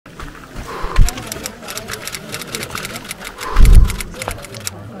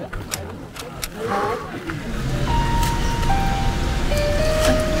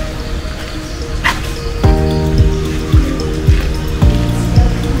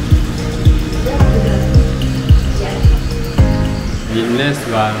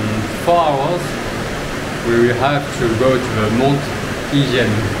than 4 hours, we will have to go to the Mount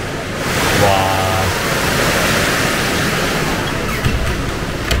Ijen. Wow!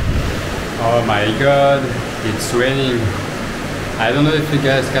 Oh my god, it's raining. I don't know if you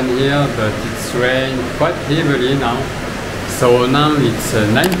guys can hear, but it's raining quite heavily now. So now it's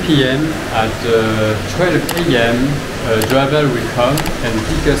 9 p.m. At 12 a.m. a driver will come and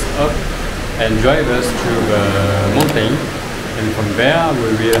pick us up and drive us to the mountain. And from there we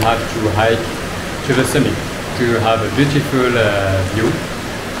will have to hike to the summit to have a beautiful view,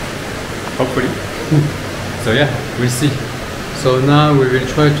 hopefully. So yeah, we'll see. So now we will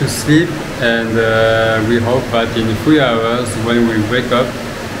try to sleep, and we hope that in 3 hours when we wake up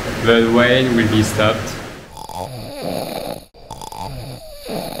the rain will be stopped.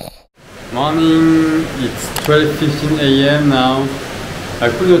 Morning, it's 12:15 a.m. now. I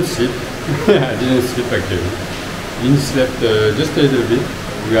could not sleep. I didn't sleep actually. Didn't sleep just a little bit.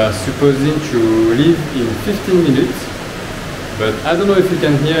 We are supposing to leave in 15 minutes, but I don't know if you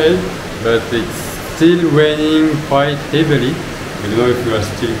can hear it, but it's still raining quite heavily. I don't know if we are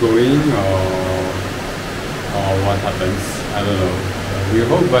still going or what happens. I don't know. We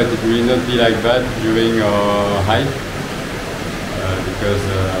hope that it will not be like that during our hike, because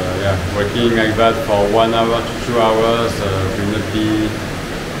yeah, working like that for 1 hour to 2 hours will not be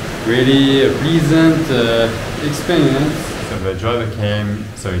really a pleasant experience. So the driver came,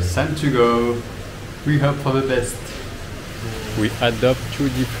 so it's time to go. We hope for the best. We adopt 2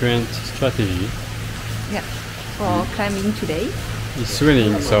 different strategies. Yeah, for climbing today. It's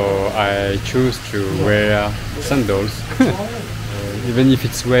raining, so I choose to wear sandals. Even if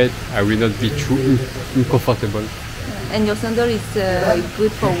it's wet, I will not be too uncomfortable. And your sandal is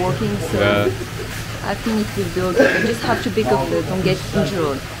good for walking, so I think it will be okay. You just have to be careful, don't get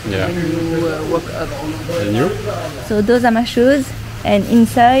injured when you walk up. And you? So those are my shoes, and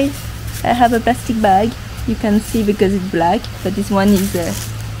inside I have a plastic bag. You can see because it's black, but this one is,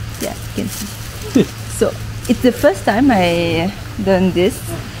 yeah, you can see. So it's the first time I done this.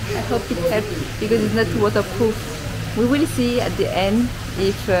 I hope it helps because it's not waterproof. We will see at the end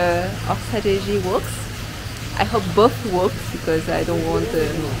if our strategy works. I hope both work because I don't want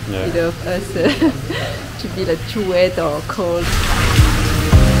either of us to be like too wet or cold.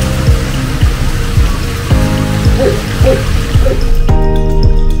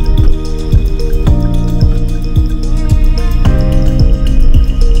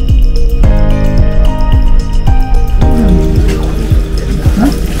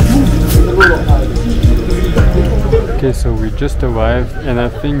 Okay, so we just arrived, and I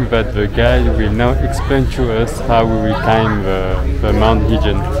think that the guide will now explain to us how we will climb the Mount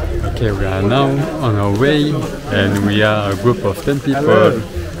Ijen. Okay, we are now on our way, and we are a group of 10 people.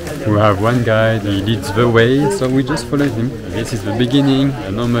 We have one guide, he leads the way, so we just follow him. This is the beginning,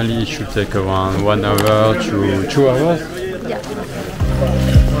 and normally it should take around 1 hour to 2 hours. Yeah.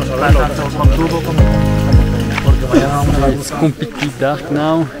 It's completely dark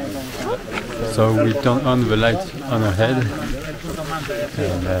now. So we turn on the light on our head,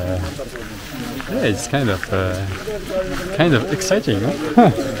 and yeah, it's kind of exciting,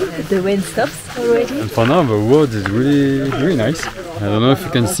 huh? The rain stops already. And for now, the road is really nice. I don't know if you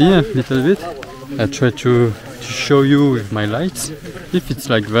can see a little bit. I try to show you with my lights. If it's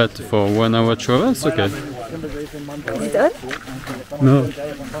like that for 1 hour, 2 hours, okay. Is it on? No.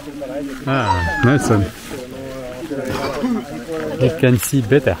 Ah, nice one. You can see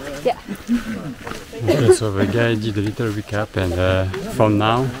better. Yeah. Okay, so the guy did a little recap, and from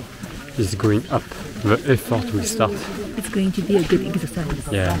now it's going up. The effort will start. It's going to be a good exercise.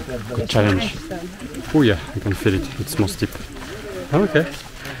 Yeah, good challenge. Oh yeah, I can feel it. It's more steep. Okay,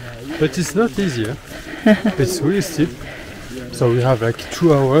 but it's not easier. It's really steep. So we have like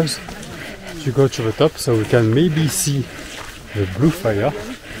 2 hours to go to the top, so we can maybe see the blue fire.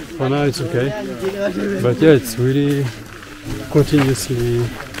 For now it's okay, but yeah, it's really continuously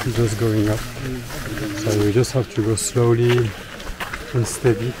just going up. So we just have to go slowly and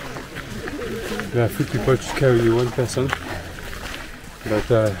steady. There are 3 people to carry 1 person, but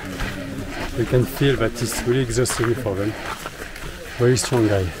you can feel that it's really exhausting for them. Very strong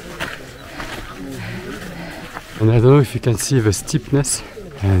guy. And I don't know if you can see the steepness,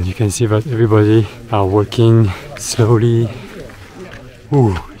 and you can see that everybody are walking slowly.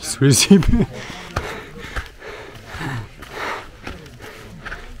 Ooh, it's really steep.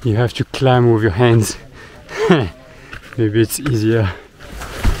 You have to climb with your hands. Maybe it's easier.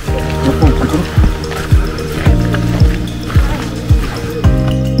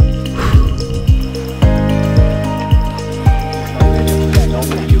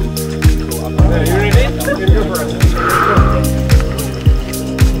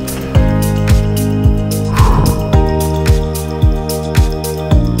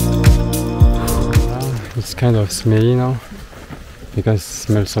 kind of smelly now. You can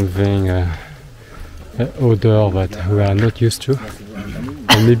smell something odor that we are not used to.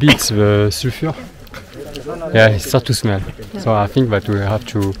 And maybe it's the sulfur. Yeah, it starts to smell. Yeah. So I think that we have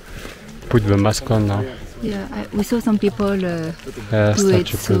to put the mask on now. Yeah, we saw some people do it.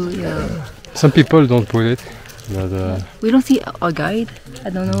 So yeah. Some people don't put it. But, we don't see our guide. I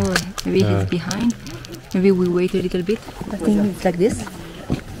don't know. Maybe he's behind. Maybe we wait a little bit. I think it's like this.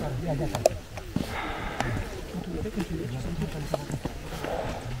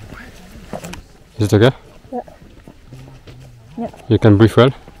 Is it okay? Yeah. Yeah. You can breathe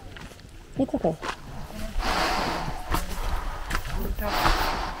well? It's okay.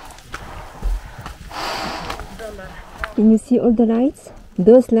 Can you see all the lights?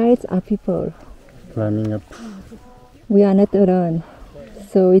 Those lights are people. Climbing up. We are not alone.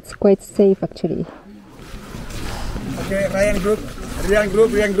 So it's quite safe actually. Okay, Ryan group.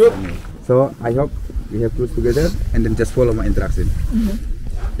 So I hope we have close together and then just follow my instruction.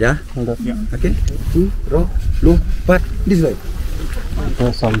 Yeah? Yeah. Okay. 2, row, low, part this way.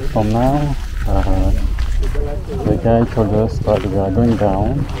 Okay, so from now, the guy told us that we are going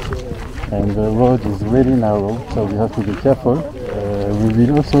down and the road is really narrow, so we have to be careful. We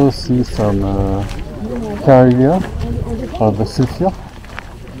will also see some carrier of the sulfur,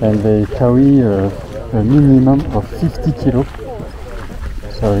 and they carry a minimum of 50 kilo,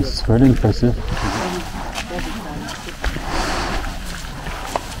 so it's really impressive.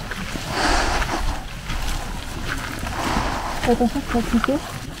 Attention, faut cliquer.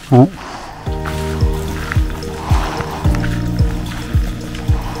 Ouais.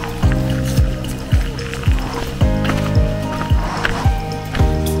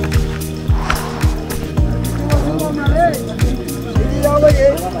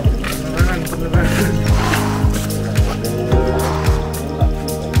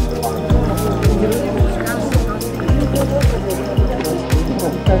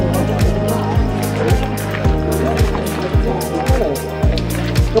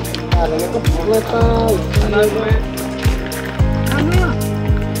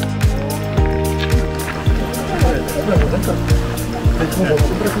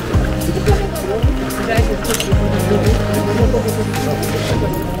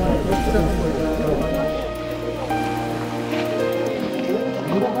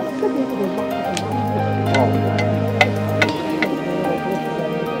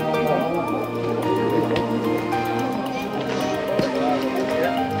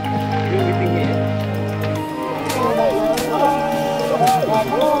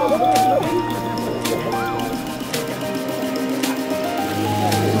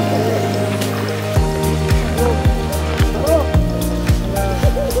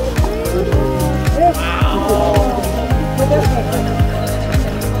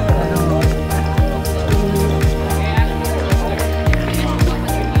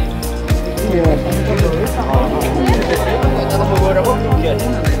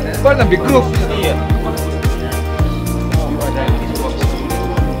 Kau lebih group.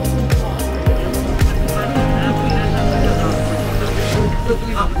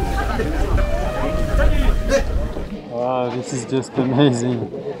 Wow, this is just amazing.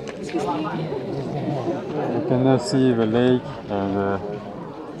 You can now see the lake and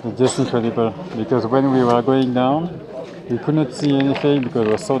it's just incredible, because when we were going down we could not see anything because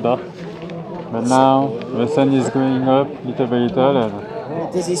it was so dark, but now the sun is going up little by little and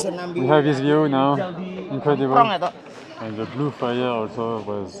we have this view now, incredible, and the blue fire also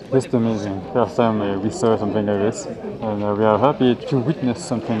was just amazing. First time we saw something like this, and we are happy to witness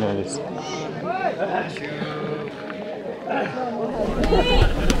something like this.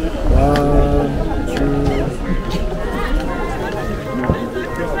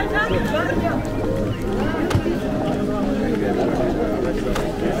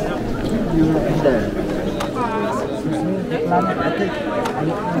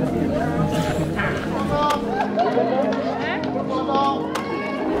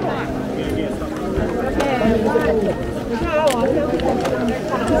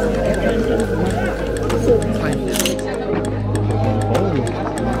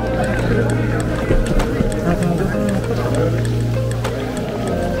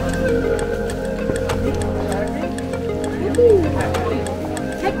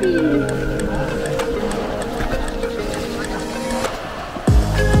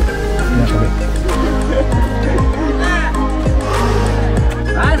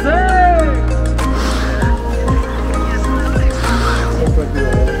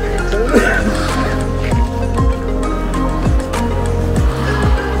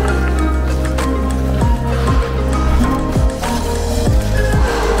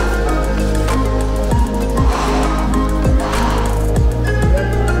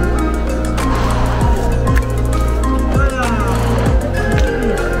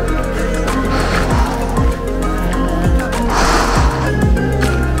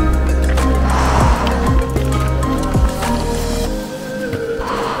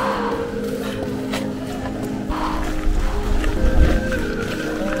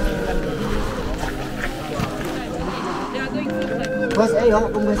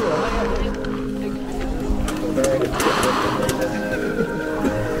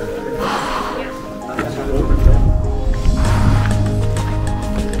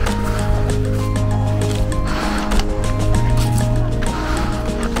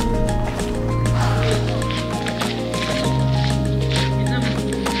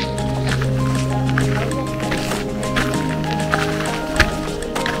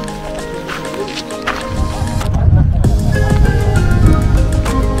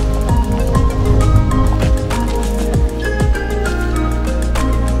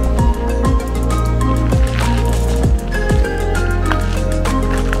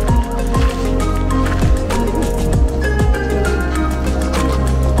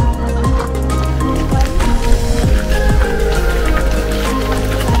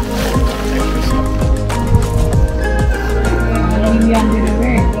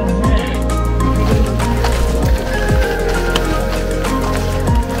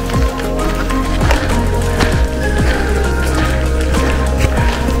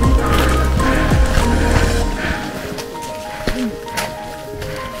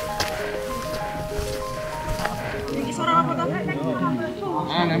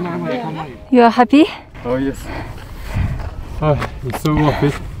 You are happy? Oh yes. Oh, it's so worth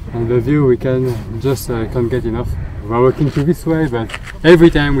it. And the view we can just can't get enough. We're walking to this way, but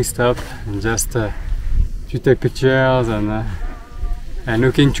every time we stop and just to take pictures and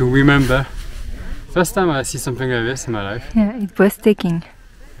looking to remember. First time I see something like this in my life. Yeah, it's breathtaking.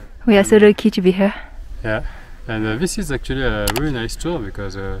 We are so lucky to be here. Yeah, and this is actually a really nice tour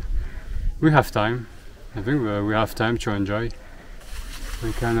because we have time. I think we have time to enjoy.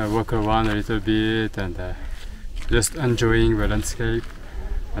 We can walk around a little bit and just enjoying the landscape.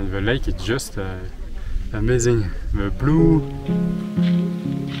 And the lake is just amazing. The blue.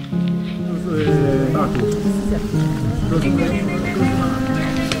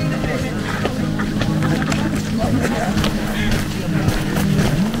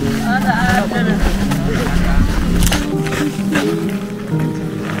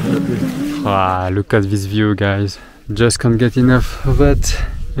 Ah, look at this view, guys. Just can't get enough of that.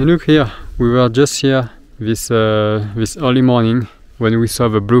 And look here, we were just here this early morning when we saw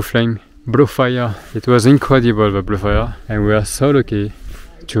the blue fire. It was incredible, the blue fire, and we are so lucky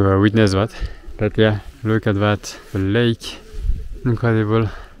to witness that. But yeah, look at that, the lake, incredible.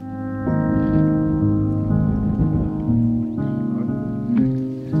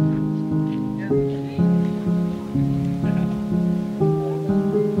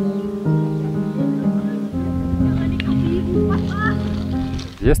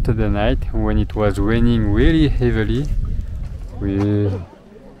 Yesterday night, when it was raining really heavily, we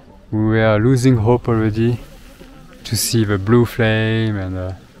were losing hope already to see the blue flame and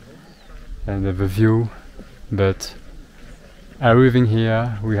the view. But arriving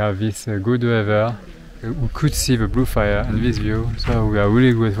here, we have this good weather. We could see the blue fire and this view, so we are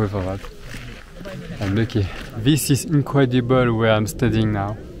really grateful for that. I'm lucky. This is incredible where I'm standing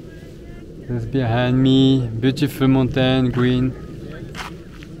now. Just behind me, beautiful mountain, green.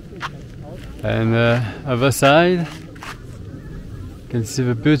 And other side, you can see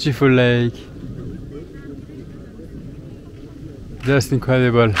the beautiful lake. Just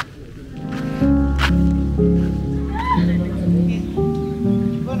incredible.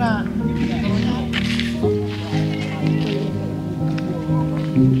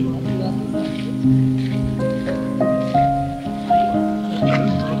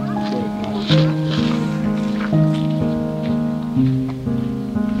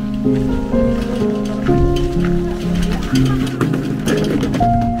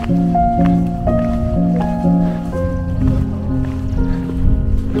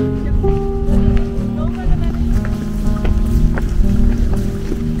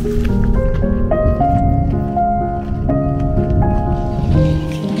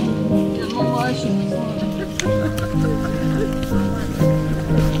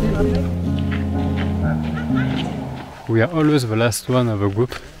 We are always the last one of the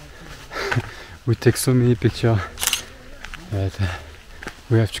group. We take so many pictures that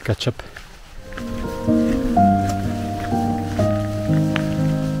we have to catch up.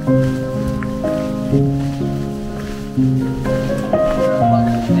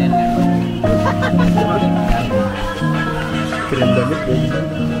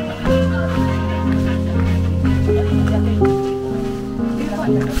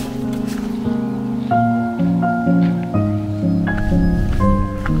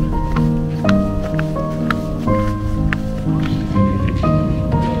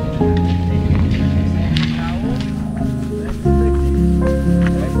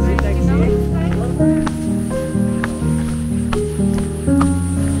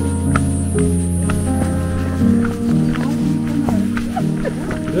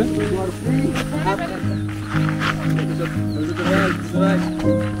 good?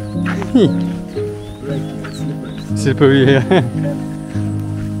 Slippery here.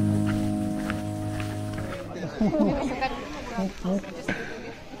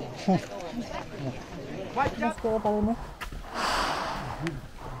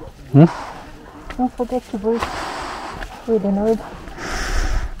 Don't forget to breathe with the nose.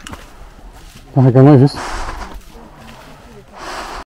 Regarde-moi juste.